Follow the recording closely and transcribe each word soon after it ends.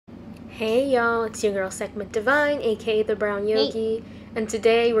Hey y'all, it's your girl Sekhmet Devine, aka the Brown Yogi, and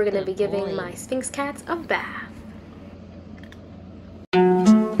today we're gonna be giving my Sphinx cats a bath.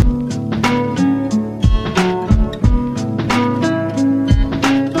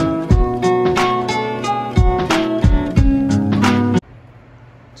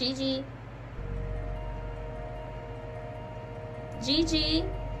 Gigi. Gigi.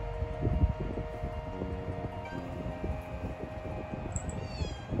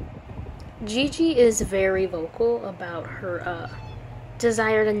 Gigi is very vocal about her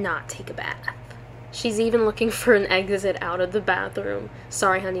desire to not take a bath. She's even looking for an exit out of the bathroom.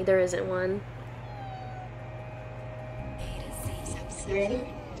 Sorry honey, there isn't one. Ready?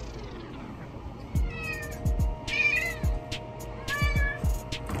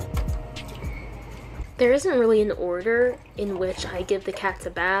 There isn't really an order in which I give the cats a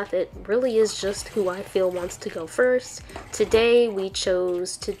bath. It really is just who I feel wants to go first. Today we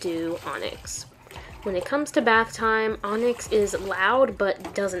chose to do Onyx. When it comes to bath time, Onyx is loud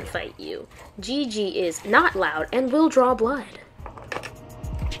but doesn't fight you. Gigi is not loud and will draw blood.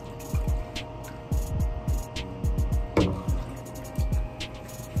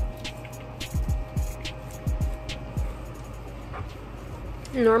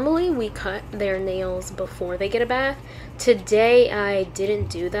 Normally we cut their nails before they get a bath. Today I didn't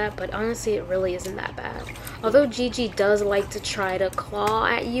do that, but honestly it really isn't that bad. Although Gigi does like to try to claw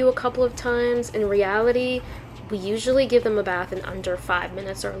at you a couple of times, in reality we usually give them a bath in under 5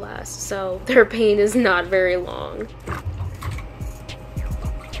 minutes or less, so their pain is not very long.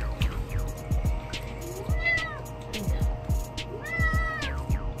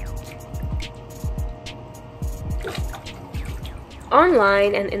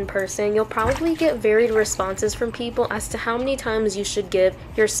 Online and in person, you'll probably get varied responses from people as to how many times you should give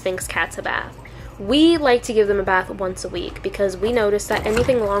your Sphinx cats a bath. We like to give them a bath once a week because we notice that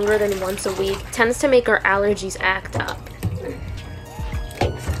anything longer than once a week tends to make our allergies act up.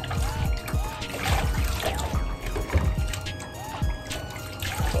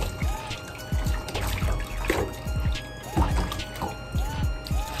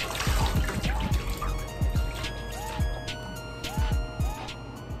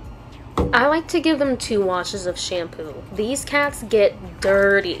 I like to give them 2 washes of shampoo. These cats get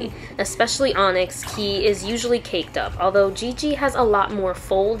dirty, especially Onyx. He is usually caked up, although Gigi has a lot more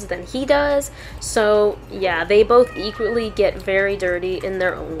folds than he does, so yeah, they both equally get very dirty in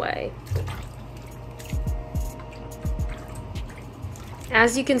their own way.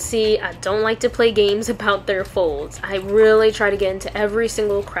 As you can see, I don't like to play games about their folds. I really try to get into every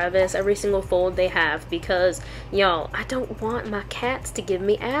single crevice, every single fold they have because, y'all, I don't want my cats to give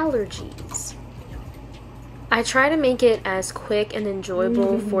me allergies. I try to make it as quick and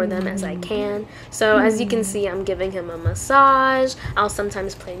enjoyable for them as I can. So as you can see, I'm giving him a massage, I'll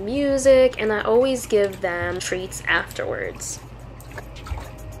sometimes play music, and I always give them treats afterwards.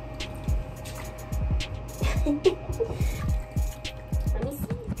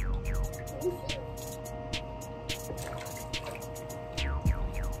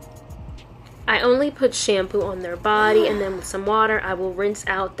 I only put shampoo on their body, and then with some water I will rinse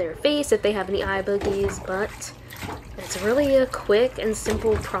out their face if they have any eye boogies, but it's really a quick and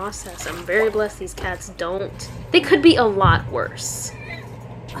simple process. I'm very blessed these cats don't. They could be a lot worse.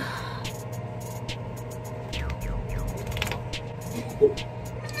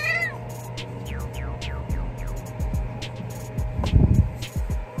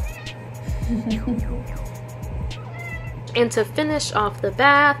 And to finish off the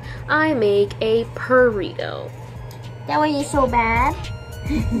bath, I make a burrito. That one is so bad.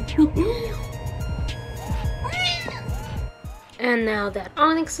 And now that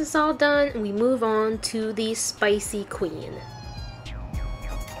Onyx is all done, we move on to the spicy queen.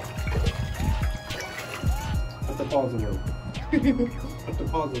 Put the paws away. Put the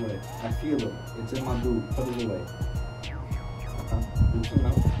paws away. I feel it. It's in my boob. Put it away.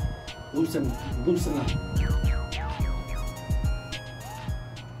 Loosen up. Loosen up.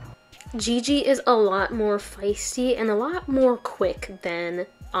 Gigi is a lot more feisty and a lot more quick than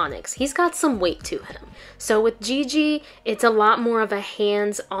Onyx. He's got some weight to him. So with Gigi, it's a lot more of a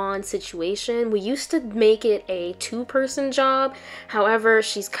hands-on situation. We used to make it a 2-person job. However,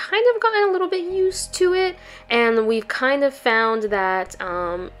 she's kind of gotten a little bit used to it, and we've kind of found that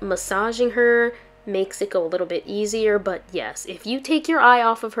massaging her makes it go a little bit easier. But yes, if you take your eye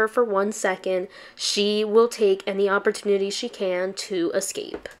off of her for 1 second, she will take any opportunity she can to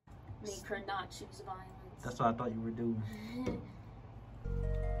escape. Make her not choose violence. That's what I thought you were doing.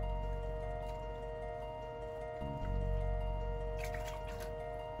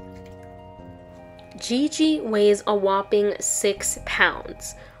 Gigi weighs a whopping 6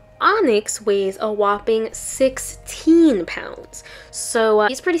 pounds. Onyx weighs a whopping 16 pounds. So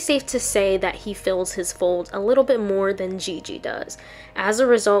he's pretty safe to say that he fills his folds a little bit more than Gigi does. As a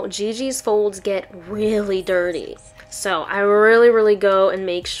result, Gigi's folds get really dirty. So I really go and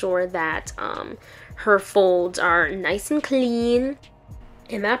make sure that her folds are nice and clean.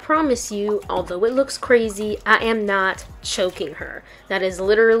 And I promise you, although it looks crazy, I am not choking her. That is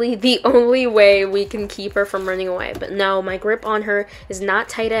literally the only way we can keep her from running away. But no, my grip on her is not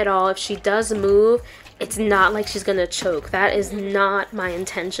tight at all. If she does move, it's not like she's gonna choke. That is not my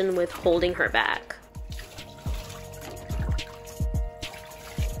intention with holding her back.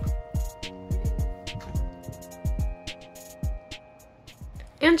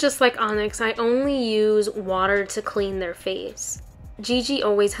 And just like Onyx, I only use water to clean their face. Gigi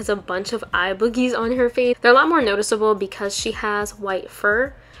always has a bunch of eye boogies on her face. They're a lot more noticeable because she has white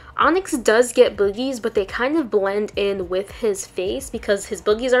fur. Onyx does get boogies, but they kind of blend in with his face because his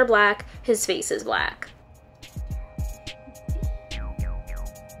boogies are black, his face is black.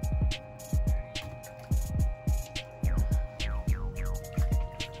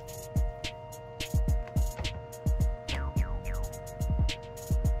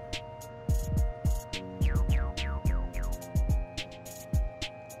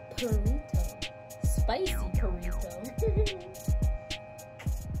 Burrito. Spicy burrito.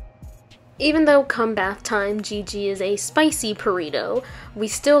 Even though come bath time, Gigi is a spicy burrito, we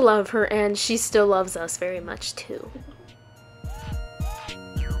still love her and she still loves us very much too.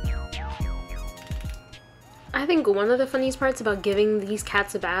 I think one of the funniest parts about giving these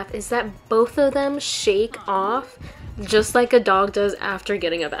cats a bath is that both of them shake off just like a dog does after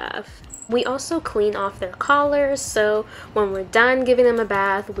getting a bath. We also clean off their collars, so when we're done giving them a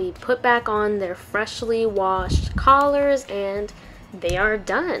bath, we put back on their freshly washed collars and they are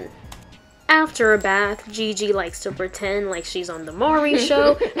done. After a bath, Gigi likes to pretend like she's on the Maury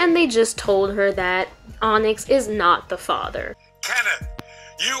show and they just told her that Onyx is not the father. Kenneth,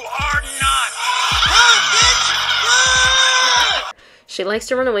 you are not! She likes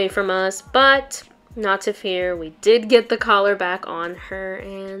to run away from us, but not to fear, we did get the collar back on her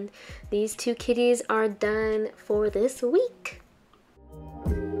and these two kitties are done for this week.